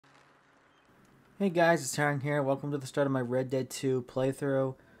Hey guys, it's Taryn here. Welcome to the start of my Red Dead 2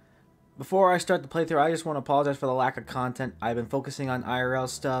 playthrough. Before I start the playthrough, I just want to apologize for the lack of content. I've been focusing on IRL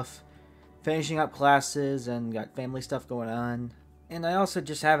stuff, finishing up classes, and got family stuff going on. And I also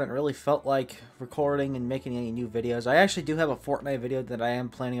just haven't really felt like recording and making any new videos. I actually do have a Fortnite video that I am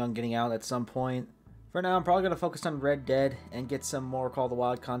planning on getting out at some point. For now, I'm probably going to focus on Red Dead and get some more Call of the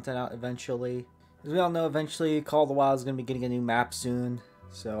Wild content out eventually. As we all know, eventually Call of the Wild is going to be getting a new map soon,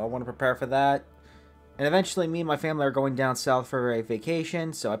 so I want to prepare for that. And eventually me and my family are going down south for a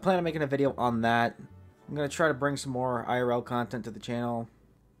vacation, so I plan on making a video on that. I'm going to try to bring some more IRL content to the channel.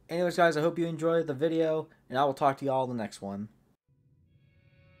 Anyways guys, I hope you enjoyed the video, and I will talk to you all in the next one.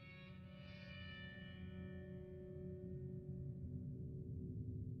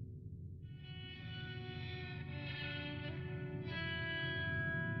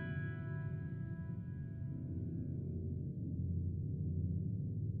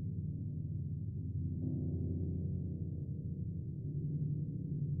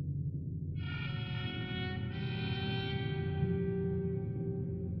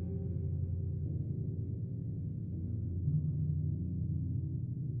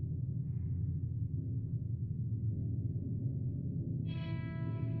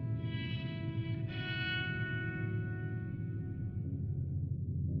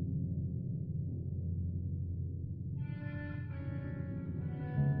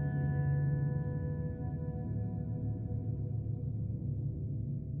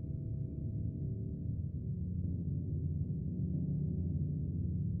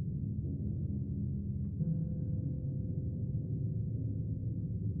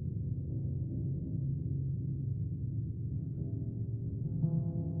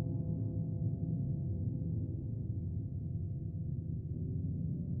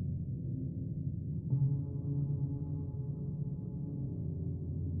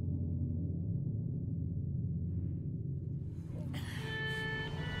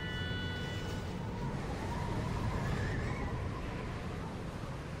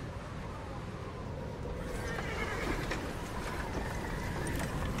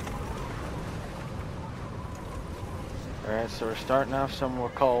 Alright, so we're starting off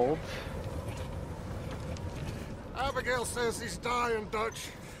somewhere cold. Abigail says he's dying, Dutch.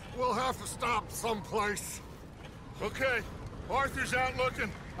 We'll have to stop someplace. Okay, Arthur's out looking.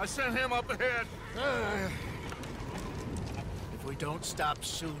 I sent him up ahead. If we don't stop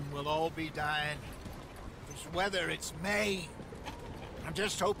soon, we'll all be dying. This weather, it's May. I'm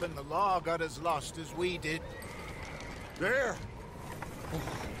just hoping the law got as lost as we did. There.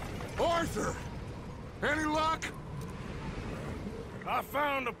 Arthur! Any luck? I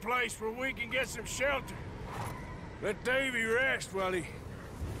found a place where we can get some shelter. Let Davy rest while he...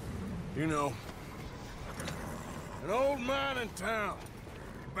 You know. An old mining town.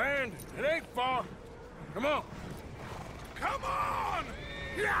 Abandoned. It ain't far. Come on. Come on!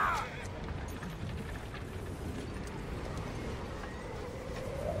 Yeah!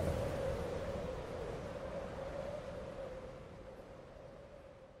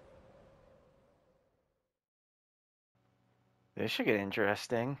 This should get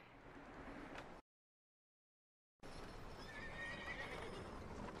interesting.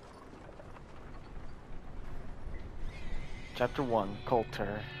 Chapter 1,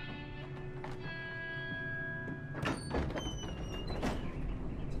 Coulter.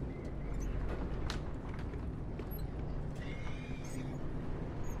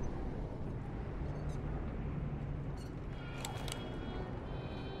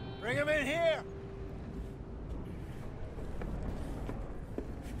 Bring him in here!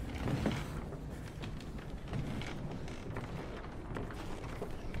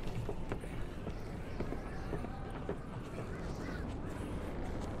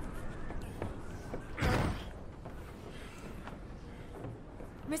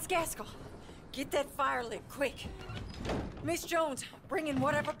 Miss Gaskell, get that fire lit, quick. Miss Jones, bring in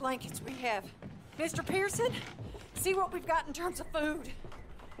whatever blankets we have. Mr. Pearson, see what we've got in terms of food.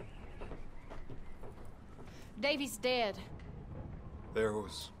 Davy's dead. There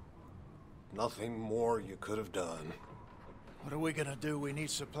was nothing more you could have done. What are we gonna do? We need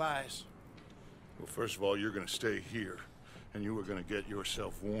supplies. Well, first of all, you're gonna stay here, and you were gonna get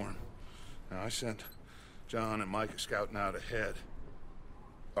yourself warm. Now, I sent John and Micah scouting out ahead.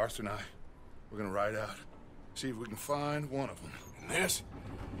 Arthur and I, we're gonna ride out, see if we can find one of them. And this,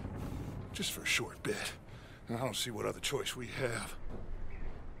 just for a short bit. And I don't see what other choice we have.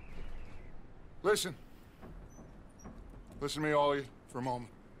 Listen. Listen to me, all of you, for a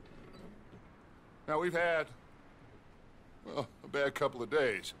moment. Now, we've had, well, a bad couple of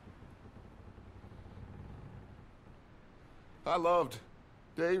days. I loved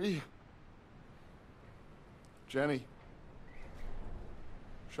Davy. Jenny,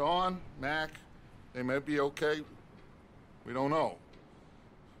 Sean, Mac, they may be okay. We don't know.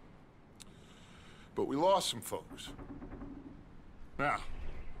 But we lost some folks. Now,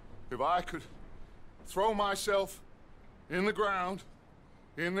 if I could throw myself in the ground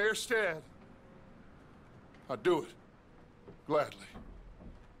in their stead, I'd do it gladly.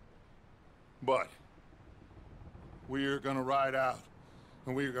 But we are gonna ride out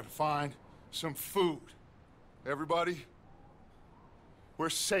and we are gonna find some food. Everybody, we're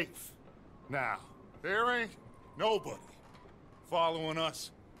safe now. There ain't nobody following us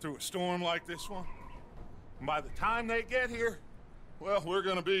through a storm like this one. And by the time they get here, well, we're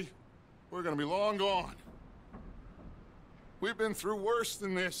gonna be long gone. We've been through worse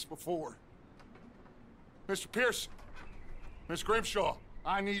than this before. Mr. Pearson, Miss Grimshaw,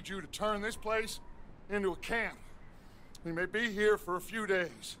 I need you to turn this place into a camp. We may be here for a few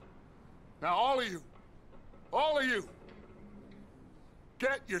days. Now, all of you,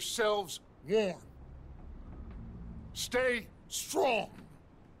 get yourselves warm. Stay strong.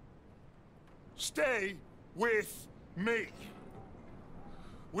 Stay with me.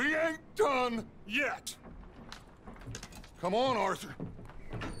 We ain't done yet. Come on, Arthur.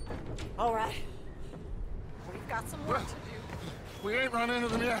 All right. We've got some work to do. We ain't run into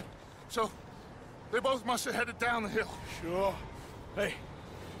them yet, so they both must have headed down the hill. Sure. Hey,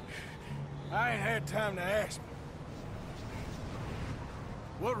 I ain't had time to ask.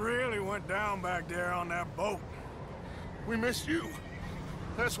 What really went down back there on that boat? We missed you.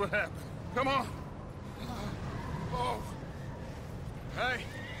 That's what happened. Come on. Oh. Hey,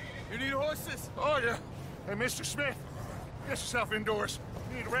 you need horses? Oh, yeah. Hey, Mr. Smith, get yourself indoors.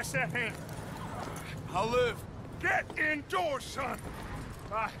 You need to rest that hand. I'll live. Get indoors, son.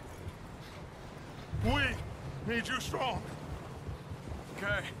 We need you strong.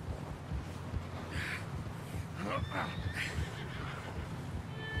 Okay.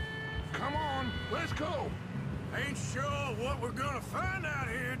 Come on, let's go. Ain't sure what we're gonna find out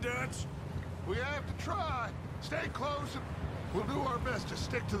here, Dutch. We have to try. Stay close and we'll do our best to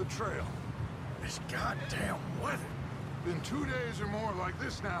stick to the trail. This goddamn weather. Been 2 days or more like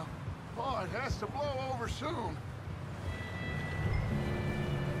this now. Oh, it has to blow over soon.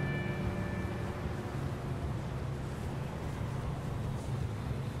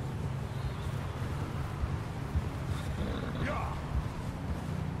 Yeah.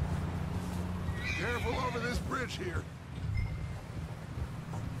 Careful over this bridge here.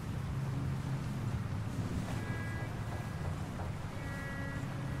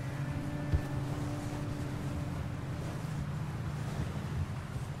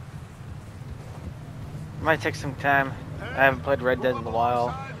 Might take some time. I haven't played Red Dead in a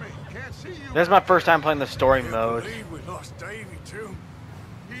while. This is my first time playing the story mode. We lost Davy too.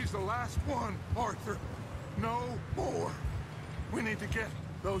 He's the last one, Arthur. No more. We need to get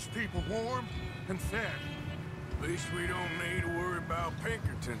those people warm and fed. At least we don't need to worry about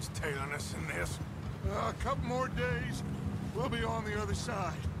Pinkertons tailing us in this. A couple more days, we'll be on the other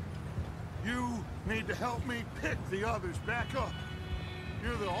side. You need to help me pick the others back up.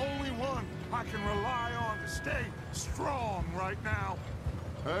 You're the only one I can rely on to stay strong right now.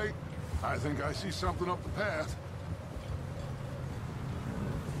 Hey, I think I see something up the path.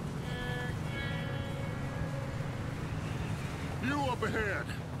 You up ahead.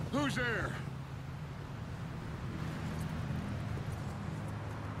 Who's there?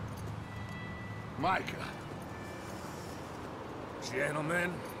 Micah.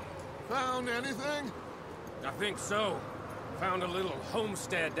 Gentlemen, Found anything? I think so. Found a little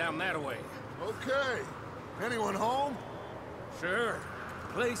homestead down that way. Okay. Anyone home? Sure.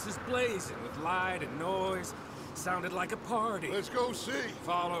 Place is blazing with light and noise. Sounded like a party. Let's go see.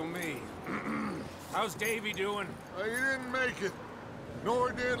 Follow me. How's Davy doing? He didn't make it.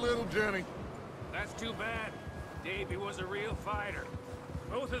 Nor did little Jenny. That's too bad. Davy was a real fighter.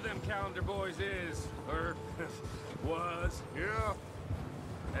 Both of them Calendar boys is, or was. Yeah,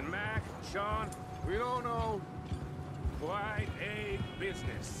 And Mac, Sean, we don't know. quite a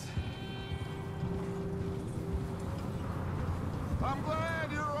business. I'm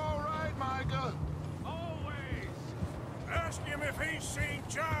glad you're all right, Micah. Always! Ask him if he's seen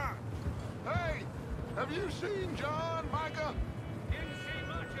John. Hey, have you seen John, Micah? Didn't see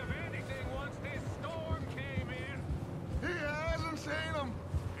much of anything once this storm came in. He hasn't seen him.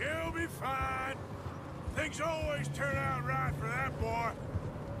 He'll be fine. Things always turn out right for that boy.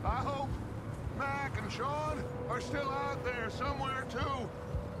 I hope Mac and Sean are still out there somewhere, too.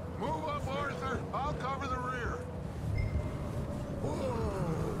 Move up, Arthur. I'll cover the rear. Whoa.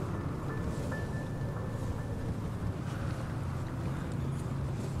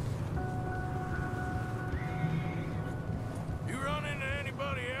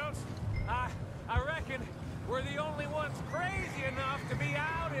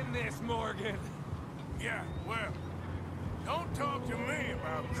 Yeah, well, don't talk to me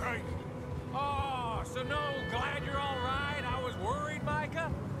about crazy. Oh, so no, glad you're all right. I was worried,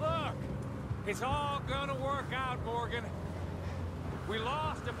 Micah. Look, it's all gonna work out, Morgan. We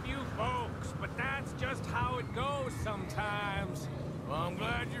lost a few folks, but that's just how it goes sometimes. Well, I'm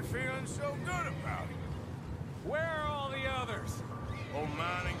glad you're feeling so good about it. Where are all the others? Old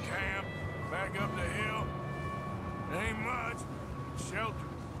mining camp, back up the hill. Ain't much. Shelter.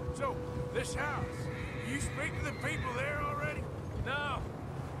 So, this house, you speak to the people there already? No.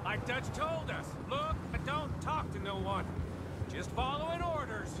 Like Dutch told us. Look, don't talk to no one. Just following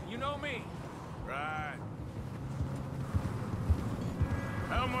orders. You know me. Right.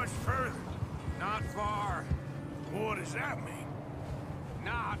 How much further? Not far. What does that mean?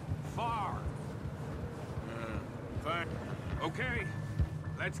 Not far. Fine. Okay.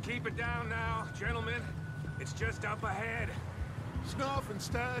 Let's keep it down now, gentlemen. It's just up ahead. Snuff and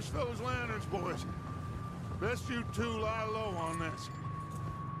stash those lanterns, boys. Best you two lie low on this.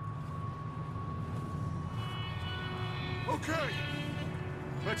 Okay.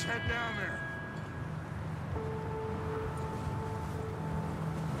 Let's head down there.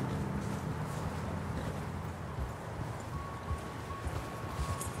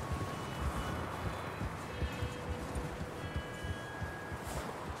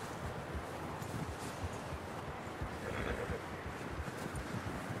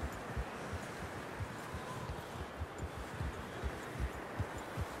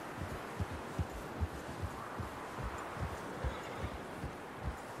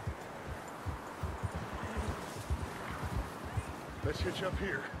 Let's hitch up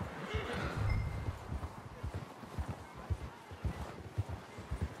here.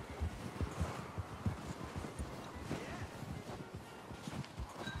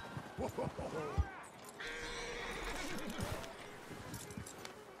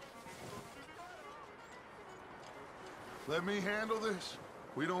 Let me handle this.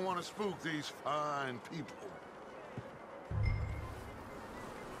 We don't want to spook these fine people.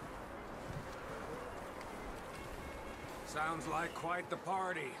 Sounds like quite the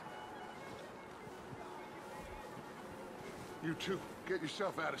party. You two, get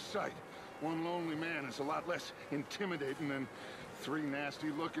yourself out of sight. One lonely man is a lot less intimidating than three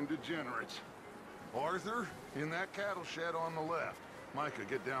nasty-looking degenerates. Arthur, in that cattle shed on the left. Micah,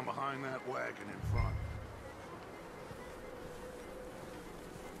 get down behind that wagon in front.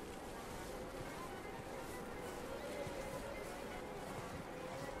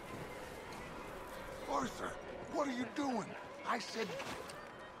 Arthur, what are you doing? I said...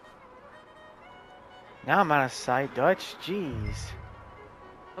 Now I'm out of sight, Dutch. Jeez.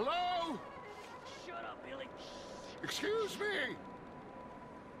 Hello? Shut up, Billy. Excuse me.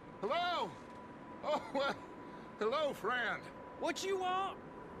 Hello? Oh, well, hello, friend. What you want?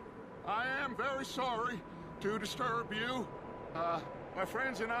 I am very sorry to disturb you. My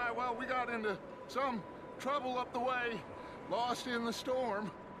friends and I, well, we got into some trouble up the way, lost in the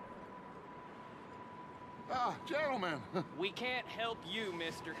storm. Ah, gentlemen. We can't help you,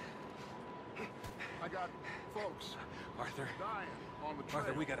 mister. I got folks Arthur. dying on the trail.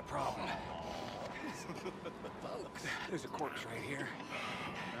 Arthur, we got a problem. Folks. There's a corpse right here.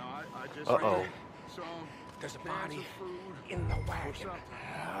 Now, I just Uh-oh. made some There's a cans body of food in the or wagon. something.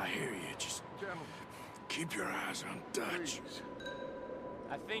 I hear you. Just Gentlemen, keep your eyes on Dutch. please.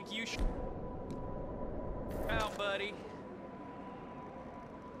 I think you should... out, buddy.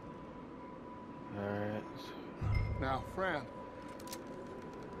 Alright. Now, friend,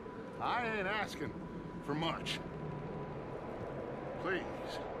 I ain't asking for much.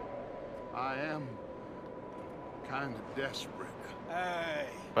 Please, I am kind of desperate. Hey,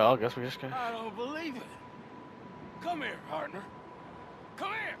 Well, I guess we just got... I don't believe it. Come here, partner.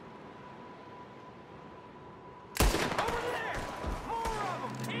 Come here. Over there. More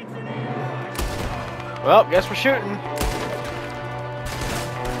of them. It's an ambush. Well, guess we're shooting. There's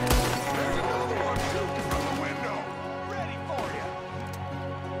another one shooting from the window. Ready for you.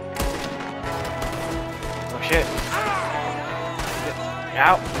 Oh, shit.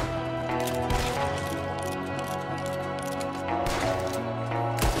 Out.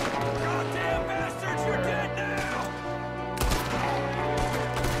 Goddamn bastards, you're dead now.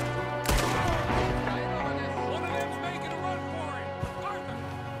 One of them's making a run for it. Arthur.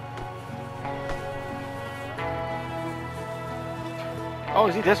 Oh,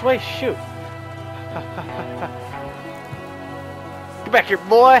 is he this way? Shoot. Get back here,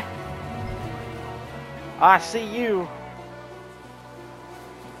 boy. I see you.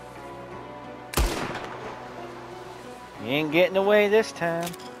 You ain't getting away this time.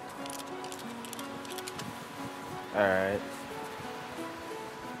 Alright.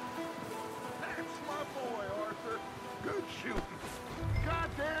 That's my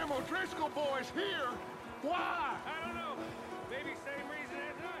boys here? Why? I don't know. Maybe same reason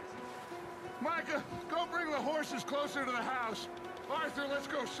as us. Micah, go bring the horses closer to the house. Arthur, let's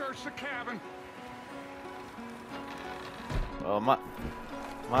go search the cabin. Well, might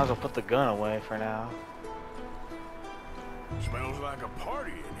as well put the gun away for now. Smells like a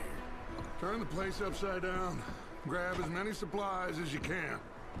party in here. Turn the place upside down. Grab as many supplies as you can.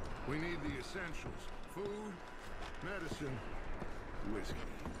 We need the essentials. Food, medicine, whiskey.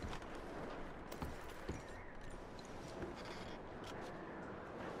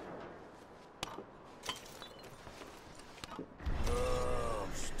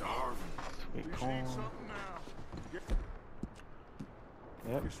 I'm starving. Sweet corn. Yep.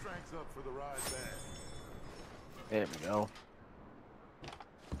 Your strength up for the ride back. There we go.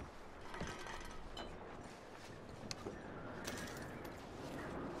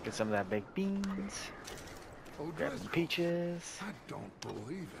 Get some of that baked beans. Oh, Grab some peaches. I don't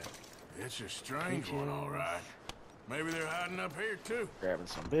believe it. It's a strange one, all right. Maybe they're hiding up here, too. Grabbing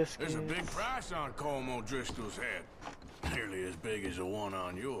some biscuits. There's a big price on Colm O'Driscoll's head. Nearly as big as the one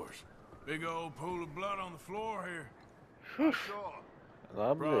on yours. Big old pool of blood on the floor here. Whew.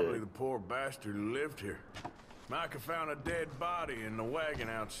 Probably Lovely. the poor bastard who lived here. Micah found a dead body in the wagon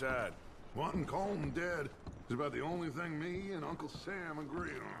outside. Wanting Colm dead is about the only thing me and Uncle Sam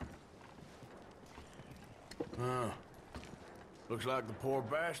agree on. Huh. Looks like the poor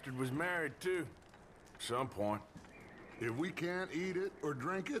bastard was married, too. At some point. If we can't eat it or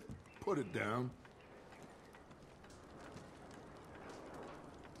drink it, put it down.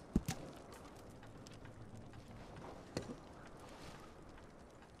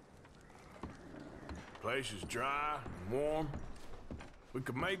 Place is dry and warm. We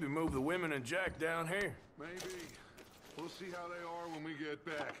could maybe move the women and Jack down here. Maybe. We'll see how they are when we get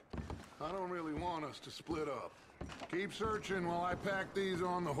back. I don't really want us to split up. Keep searching while I pack these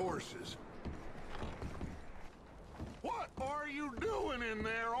on the horses. What are you doing in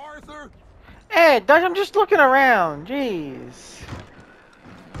there, Arthur? Hey, Dutch, I'm just looking around. Jeez.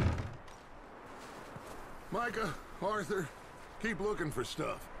 Micah, Arthur, keep looking for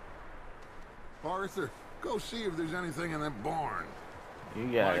stuff. Arthur, go see if there's anything in that barn.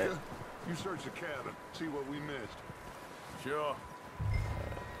 You got Micah, it. you search the cabin, see what we missed. Sure.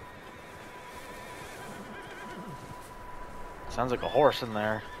 Sounds like a horse in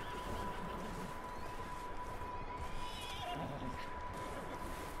there.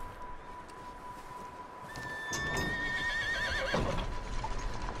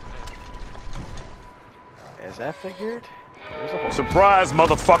 Is that figured? There's a horse. Surprise,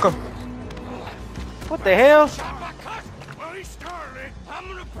 motherfucker! What the hell? Well, he started. I'm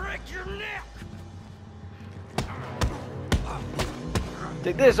gonna break your neck.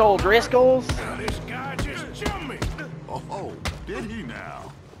 Take this, old Driscolls. Now, this guy just jumped me. Oh, did he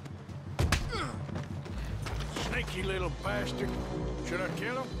now? Sneaky little bastard. Should I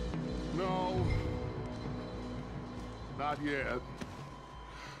kill him? No. Not yet.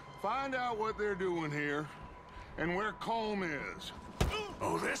 Find out what they're doing here and where Colm is.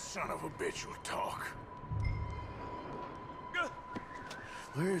 Oh, this son of a bitch will talk.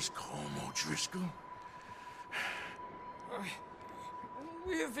 Where's Colm O'Driscoll?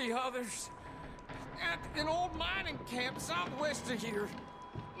 With the others. At an old mining camp southwest of here.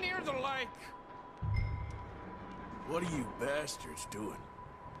 Near the lake. What are you bastards doing?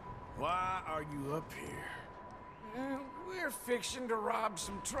 Why are you up here? We're fixing to rob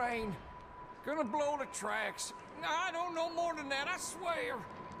some train. Gonna blow the tracks. I don't know more than that, I swear.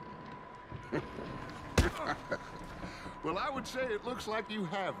 Well, I would say it looks like you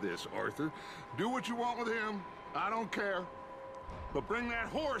have this, Arthur. Do what you want with him. I don't care. But bring that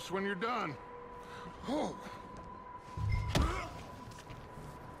horse when you're done. Oh.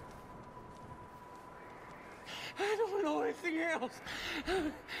 I don't know anything else.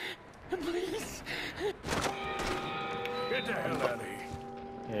 Please. Get the hell out of here.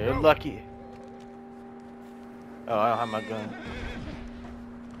 Yeah, you're lucky. Oh, I don't have my gun.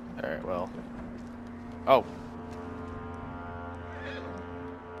 Alright, well. Oh.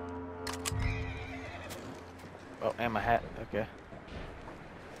 Oh, and my hat. Okay.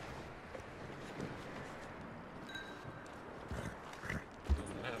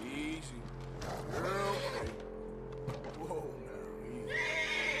 Easy. Girl. Whoa, now, easy.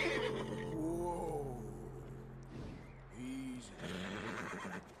 Whoa. Easy.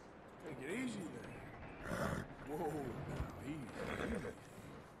 Take it easy there. Whoa, now, easy.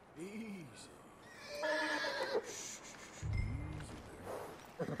 Easy.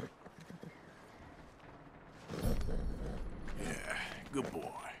 Yeah, good boy.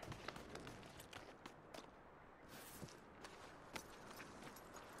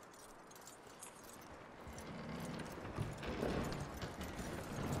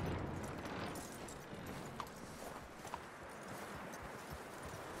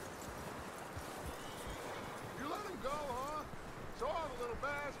 little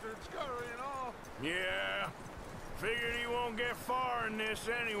bastard scurrying off. Yeah. Figured he won't get far in this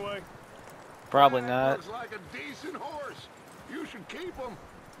anyway. Probably That not. looks like a decent horse. You should keep him.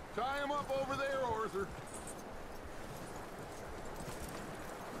 Tie him up over there, Arthur.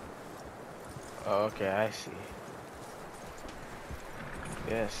 Oh, okay, I see.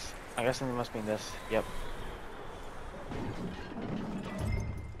 Yes. I guess something must be in this. Yep. Get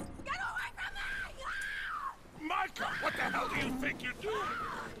away from me! Micah, what the hell do you think you're doing?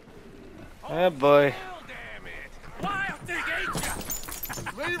 Oh boy. Hell damn it! Why I think ain't ya?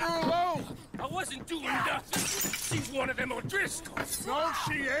 Leave her alone. I wasn't doing nothing. She's one of them O'Driscolls. No,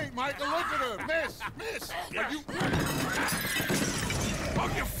 she ain't, Micah. Look at her. Miss. Are you... Oh,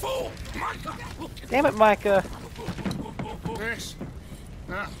 you fool. Micah. Damn it, Micah. Miss.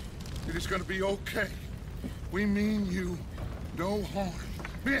 Now, it is going to be okay. We mean you no harm.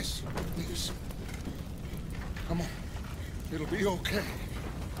 Miss. Come on. It'll be okay.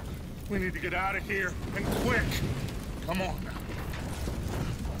 We need to get out of here, and quick. Come on now.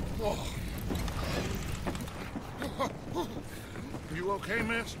 Oh. You okay,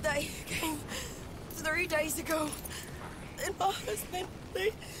 miss? They came 3 days ago. And my husband,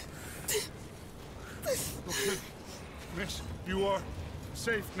 Okay. Miss, you are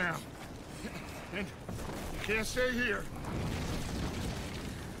safe now. And you can't stay here.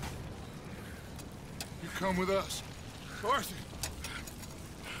 You come with us. Arthur.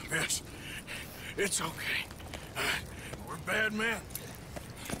 Miss, it's okay. We're bad men.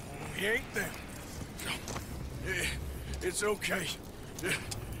 We ain't them. It's okay.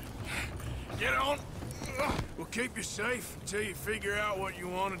 Get on. We'll keep you safe until you figure out what you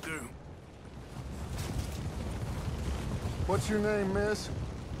want to do. What's your name, miss?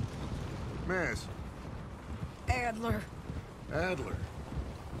 Miss. Adler. Adler.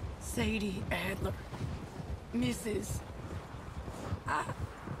 Sadie Adler. Mrs.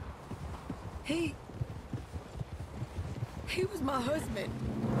 He was my husband.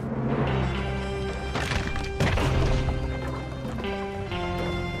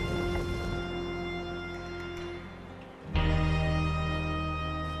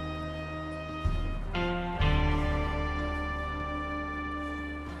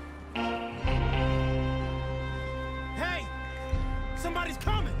 Hey! Somebody's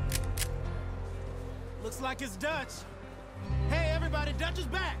coming! Looks like it's Dutch. Hey, everybody, Dutch is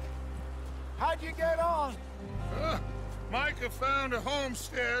back! How'd you get on? Micah found a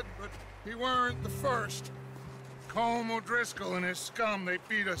homestead, but he weren't the first. Colm O'Driscoll and his scum, they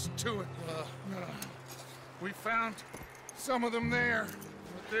beat us to it. We found some of them there,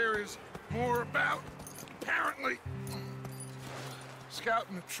 but there is more about, apparently.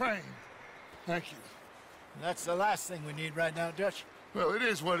 Scouting the train. Thank you. That's the last thing we need right now, Dutch. Well, it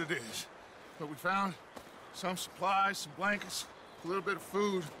is what it is. But we found some supplies, some blankets, a little bit of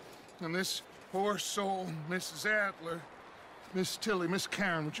food, and this poor soul, Mrs. Adler, Miss Tilly, Miss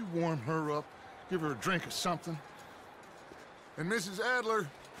Karen, would you warm her up? Give her a drink or something? And Mrs. Adler,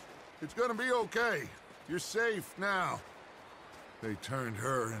 it's gonna be okay. You're safe now. They turned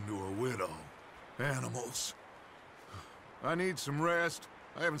her into a widow. Animals. I need some rest.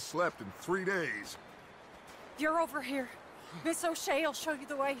 I haven't slept in 3 days. You're over here. Miss O'Shea will show you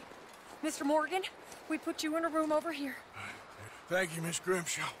the way. Mr. Morgan, we put you in a room over here. Thank you, Miss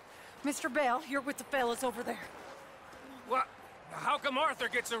Grimshaw. Mr. Bell, you're with the fellas over there. What? How come Arthur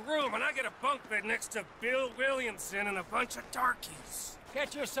gets a room and I get a bunk bed next to Bill Williamson and a bunch of darkies?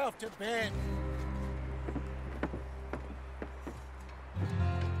 Get yourself to bed.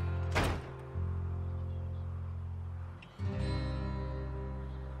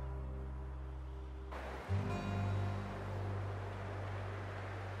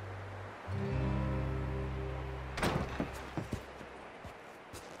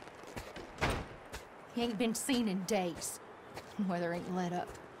 He ain't been seen in days. Weather ain't let up.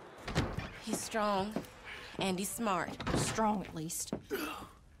 He's strong, and he's smart. Strong, at least.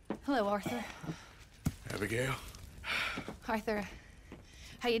 Hello, Arthur. Abigail? Arthur,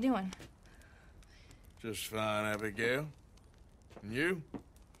 how you doing? Just fine, Abigail. And you?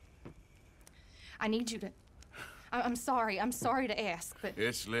 I need you to... I'm sorry to ask, but...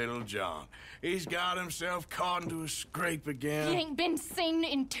 It's little John. He's got himself caught into a scrape again. He ain't been seen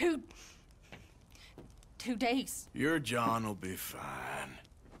in 2 days. Your John will be fine.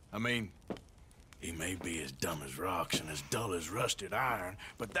 I mean, he may be as dumb as rocks and as dull as rusted iron,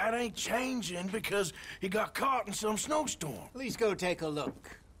 but that ain't changing because he got caught in some snowstorm. Please go take a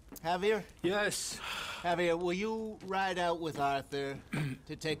look. Javier? Yes. Javier, will you ride out with Arthur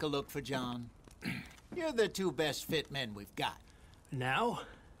to take a look for John? You're the 2 best fit men we've got. Now?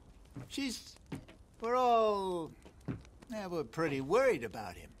 We're all Yeah, we're pretty worried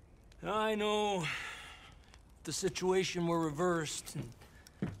about him. I know. The situation were reversed.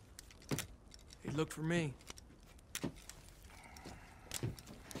 He looked for me.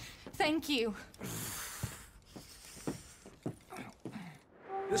 Thank you.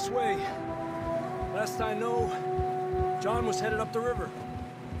 This way. Last I know, John was headed up the river.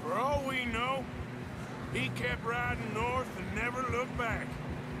 For all we know, he kept riding north and never looked back.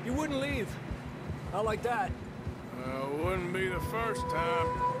 He wouldn't leave. Not like that. Wouldn't be the first time.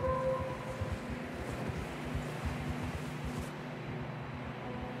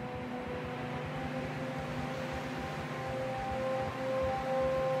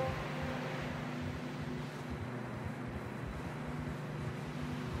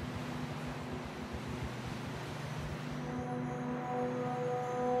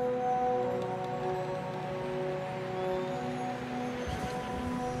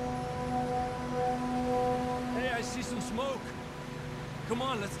 Smoke. Come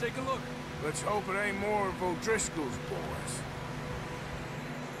on, let's take a look. Let's hope it ain't more of O'Driscoll's boys.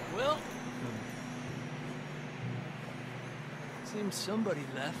 Well, seems somebody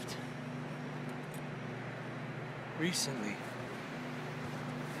left. Recently.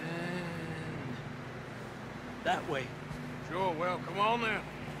 And that way. Sure, well, come on then.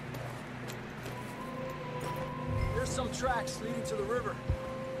 There's some tracks leading to the river.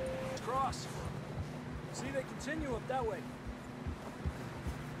 Let's cross. See, they continue up that way.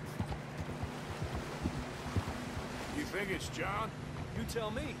 You think it's John? You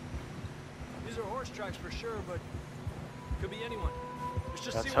tell me. These are horse tracks for sure, but could be anyone. Let's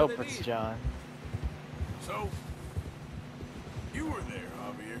just Let's see what hope they it's lead. John. So, you were there,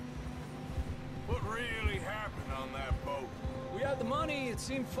 Javier. What really happened on that boat? We had the money, it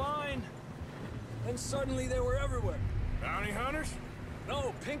seemed fine. Then suddenly they were everywhere. Bounty hunters?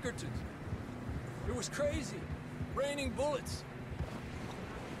 No, Pinkertons. It was crazy. Raining bullets.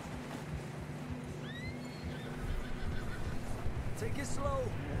 Take it slow.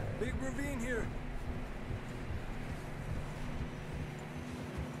 Big ravine here.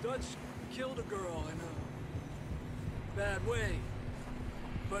 Dutch killed a girl in a bad way.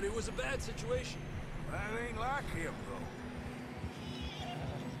 But it was a bad situation. That ain't like him, though.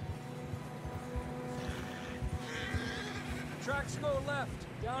 Tracks go left,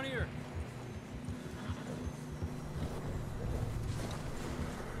 down here.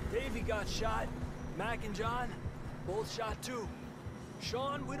 Davey got shot. Mac and John, both shot too.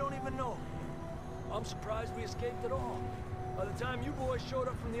 Sean, we don't even know. I'm surprised we escaped at all. By the time you boys showed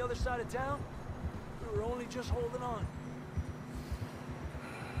up from the other side of town, we were only just holding on.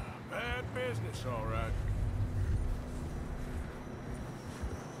 Bad business, all right.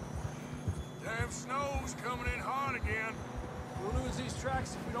 Damn snow's coming in hard again. We'll lose these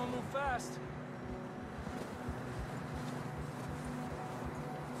tracks if we don't move fast.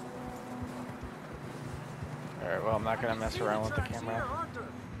 Alright, well, I'm not gonna mess around with the camera. Here, Arthur.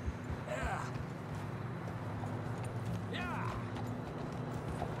 Yeah. Yeah.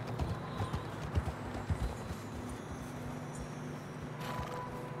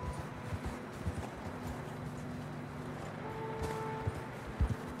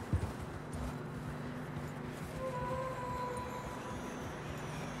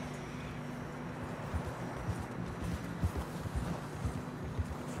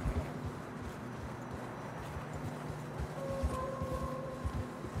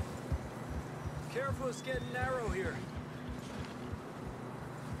 Careful, it's getting narrow here.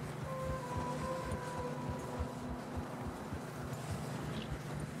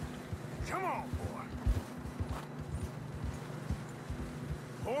 Come on, boy.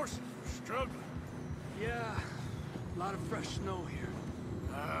 Horses are struggling. Yeah, a lot of fresh snow here.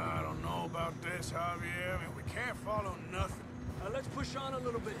 I don't know about this, Javier. I mean, we can't follow nothing. Let's push on a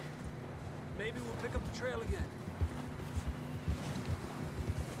little bit. Maybe we'll pick up the trail again.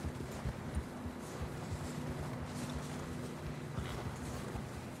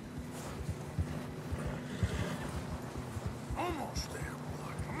 Almost there,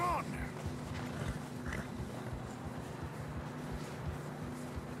 boy. Come on now.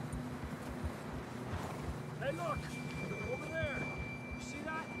 Hey, look! Over there! You see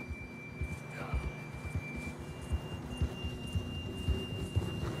that?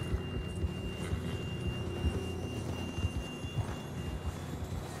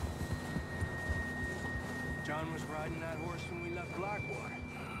 John was riding that horse when we left Blackwater.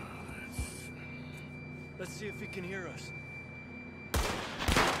 Let's see if he can hear us.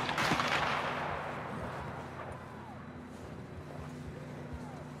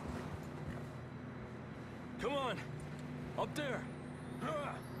 Come on! Up there!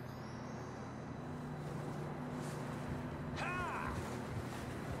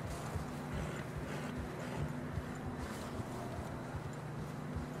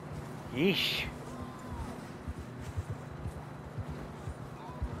 Yeesh.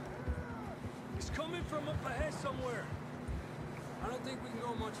 He's coming from up ahead somewhere. I don't think we can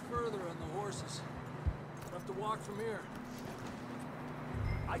go much further on the horses. We'll have to walk from here.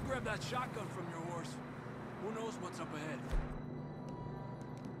 I grabbed that shotgun from your horse. Who knows what's up ahead?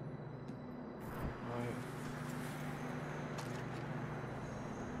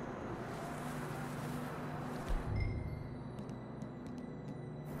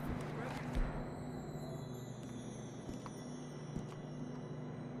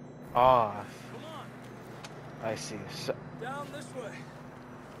 Ah, I see. So, down this way.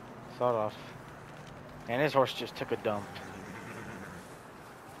 sawed off. And his horse just took a dump.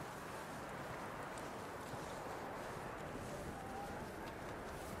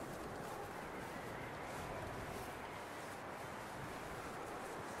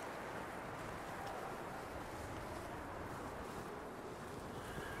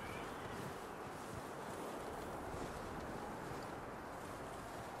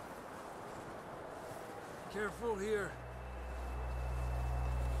 Careful here.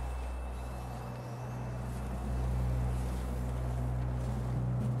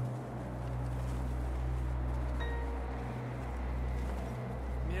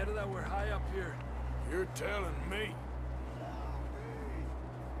 Mierda, that we're high up here. You're telling me.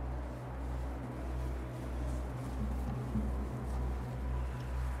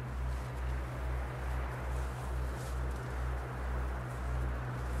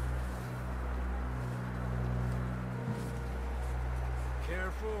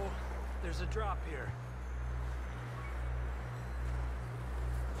 Careful. There's a drop here.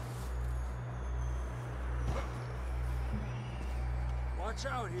 Watch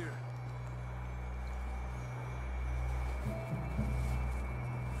out here.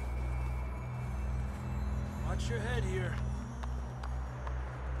 Watch your head here.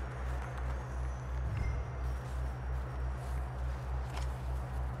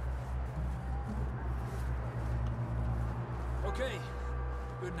 Okay.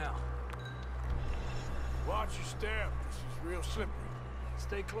 Good now. Watch your step. This is real slippery.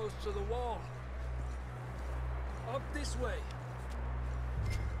 Stay close to the wall. Up this way.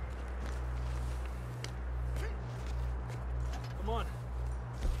 Come on.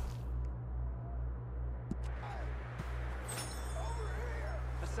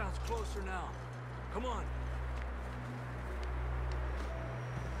 That sounds closer now. Come on.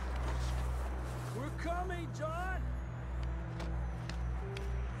 We're coming, John!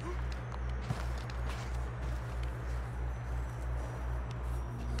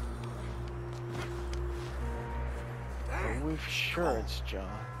 Are we sure it's John?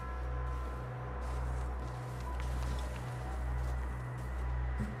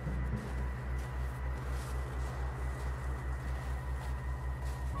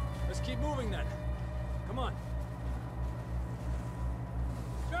 Let's keep moving then. Come on.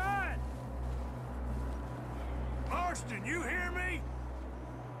 John! Marston, you hear me?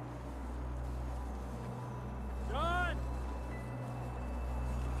 John!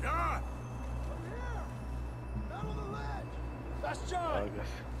 John! That's John! I guess.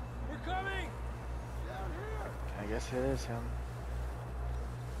 We're coming! I guess it is him.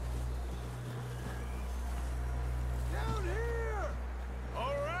 Down here!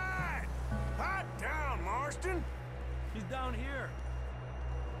 All right! Hot down, Marston! He's down here.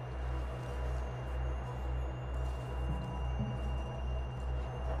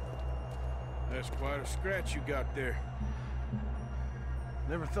 That's quite a scratch you got there.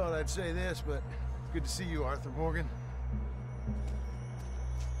 Never thought I'd say this, but it's good to see you, Arthur Morgan.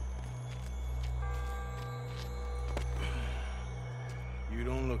 You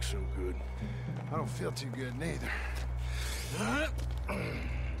don't look so good. I don't feel too good, neither.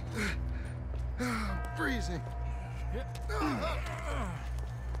 I'm freezing.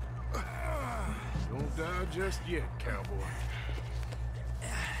 Don't die just yet, cowboy.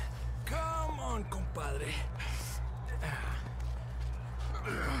 Come on, compadre.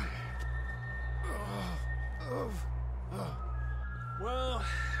 Well,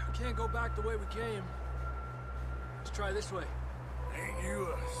 we can't go back the way we came. Let's try this way. Ain't you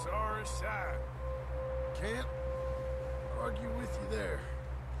a sorry sight? Can't argue with you there.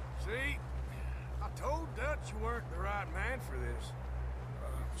 See? I told Dutch you weren't the right man for this.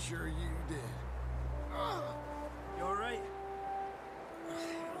 Sure you did. You all right? I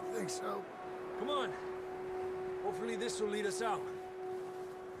don't think so. Come on. Hopefully this will lead us out.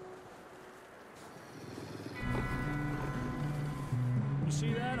 You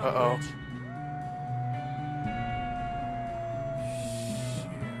see that on the ridge?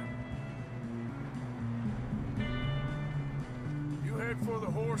 You head for the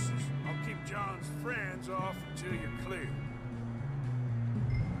horses. John's friends off until you're clear.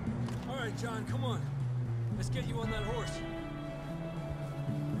 All right, John, come on. Let's get you on that horse.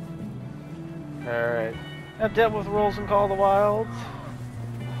 Alright. I've dealt with Rolls and Call of the Wilds.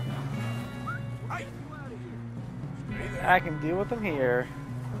 I can deal with them here.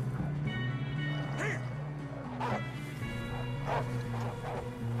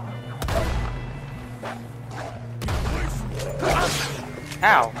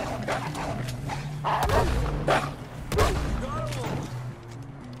 Ow.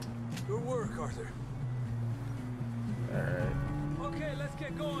 Good work, Arthur. Alright. Okay, let's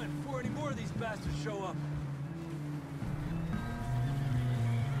get going before any more of these bastards show up.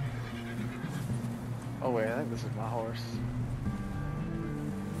 Oh wait, I think this is my horse.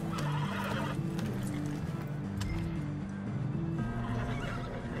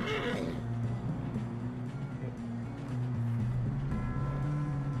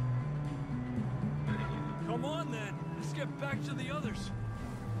 Come on then, let's get back to the others.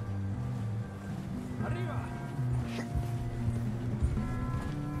 Arriba!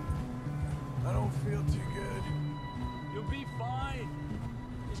 I don't feel too good. You'll be fine.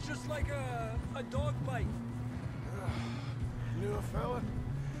 It's just like a dog bite. Knew a fella?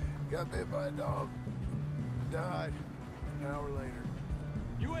 Got bit by a dog. Died an hour later.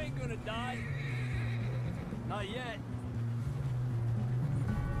 You ain't gonna die. Not yet.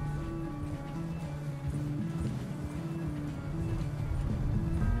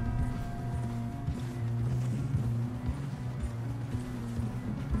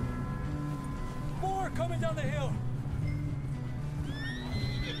 More coming down the hill.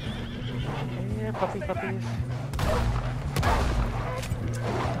 Yeah, puppies. Get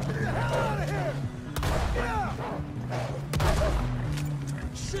out of here!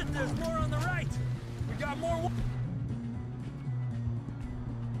 Shit, there's more on the right. We got more.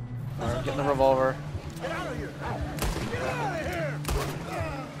 Alright, getting the revolver. Get out of here! Get out of here!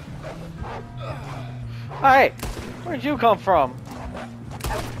 Hey! Where'd you come from?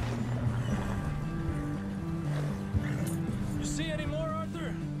 You see any more,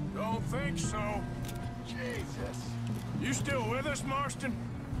 Arthur? Don't think so. Jesus. You still with us, Marston?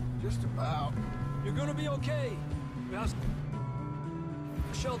 Just about. You're gonna be okay. We have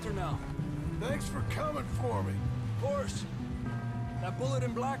shelter now. Thanks for coming for me. Of course. That bullet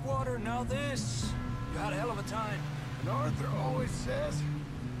in Blackwater, now this. You had a hell of a time. And Arthur always says,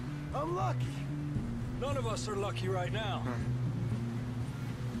 I'm lucky. None of us are lucky right now.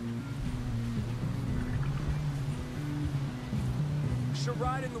 We should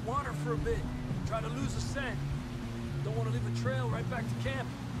ride in the water for a bit. Try to lose the scent. Don't want to leave a trail right back to camp.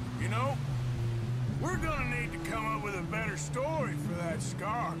 You know, we're gonna need to come up with a better story for that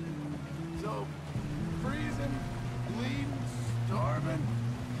scar. So, freezing, bleeding, starving,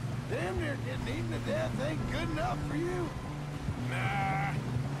 damn near getting eaten to death ain't good enough for you. Nah,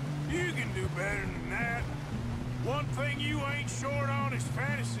 you can do better than that. One thing you ain't short on is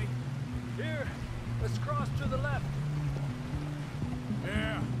fantasy. Here, let's cross to the left.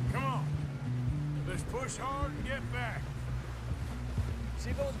 Yeah, come on. Let's push hard and get back.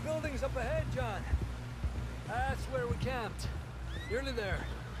 See those buildings up ahead, John? That's where we camped. Nearly there.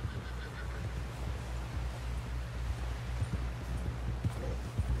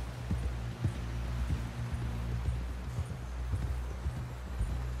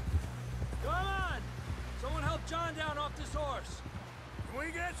 Come on! Someone help John down off this horse. Can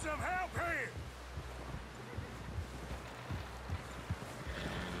we get some help here?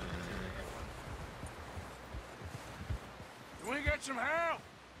 Can we get some help?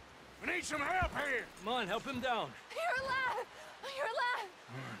 We need some help here. Come on, help him down. You're alive! You're alive!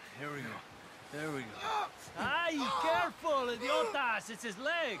 Here we go. There we go. Ay, careful, idiotas! It's his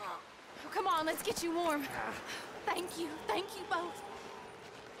leg. Oh, come on, let's get you warm. Thank you both.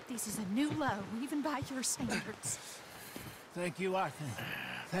 This is a new low, even by your standards. Thank you, Arthur.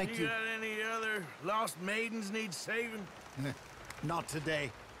 Thank you. You got any other lost maidens need saving? Not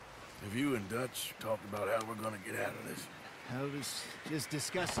today. Have you and Dutch talked about how we're gonna get out of this? I was just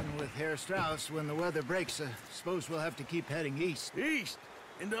discussing with Herr Strauss when the weather breaks. I suppose we'll have to keep heading east. East?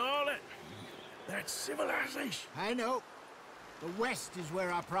 Into all that civilization? I know. The west is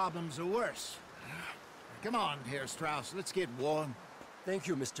where our problems are worse. Come on, Herr Strauss, let's get warm. Thank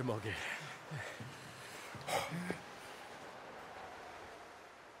you, Mr. Mogge.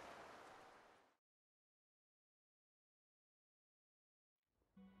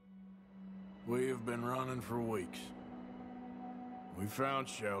 We have been running for weeks. We found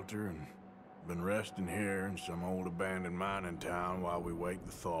shelter and been resting here in some old abandoned mining town while we wait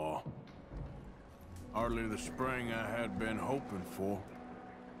the thaw. Hardly the spring I had been hoping for.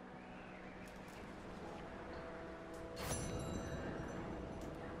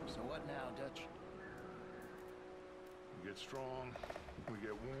 get strong, we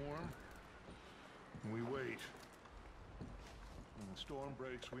get warm, and we wait. When the storm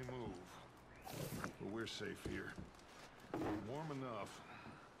breaks, we move. But we're safe here. We're warm enough.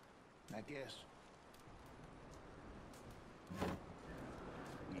 I guess.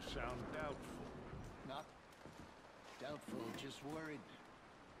 You sound doubtful. Not doubtful, just worried.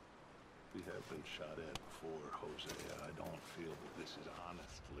 We have been shot at before, Hosea. I don't feel that this is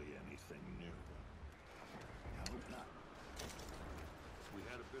honestly anything new. I hope not. We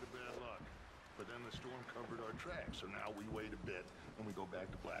had a bit of bad luck, but then the storm covered our tracks, so now we wait a bit, and we go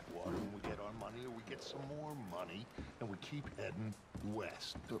back to Blackwater, and we get our money, or we get some more money, and we keep heading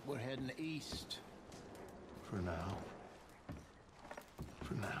west. But we're heading east. For now.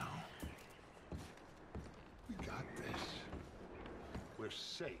 For now. We got this. We're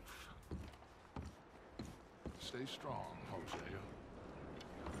safe. Stay strong, Hosea.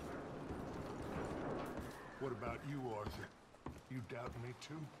 What about you, Arthur? You doubt me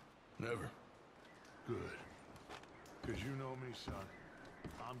too? Never. Good. Because you know me, son.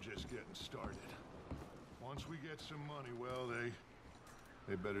 I'm just getting started. Once we get some money, well,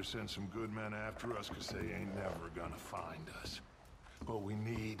 they better send some good men after us, because they ain't never gonna find us. But we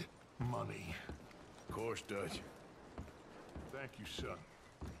need money. Of course, Dutch. Thank you, son,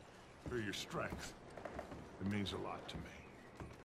 for your strength. It means a lot to me.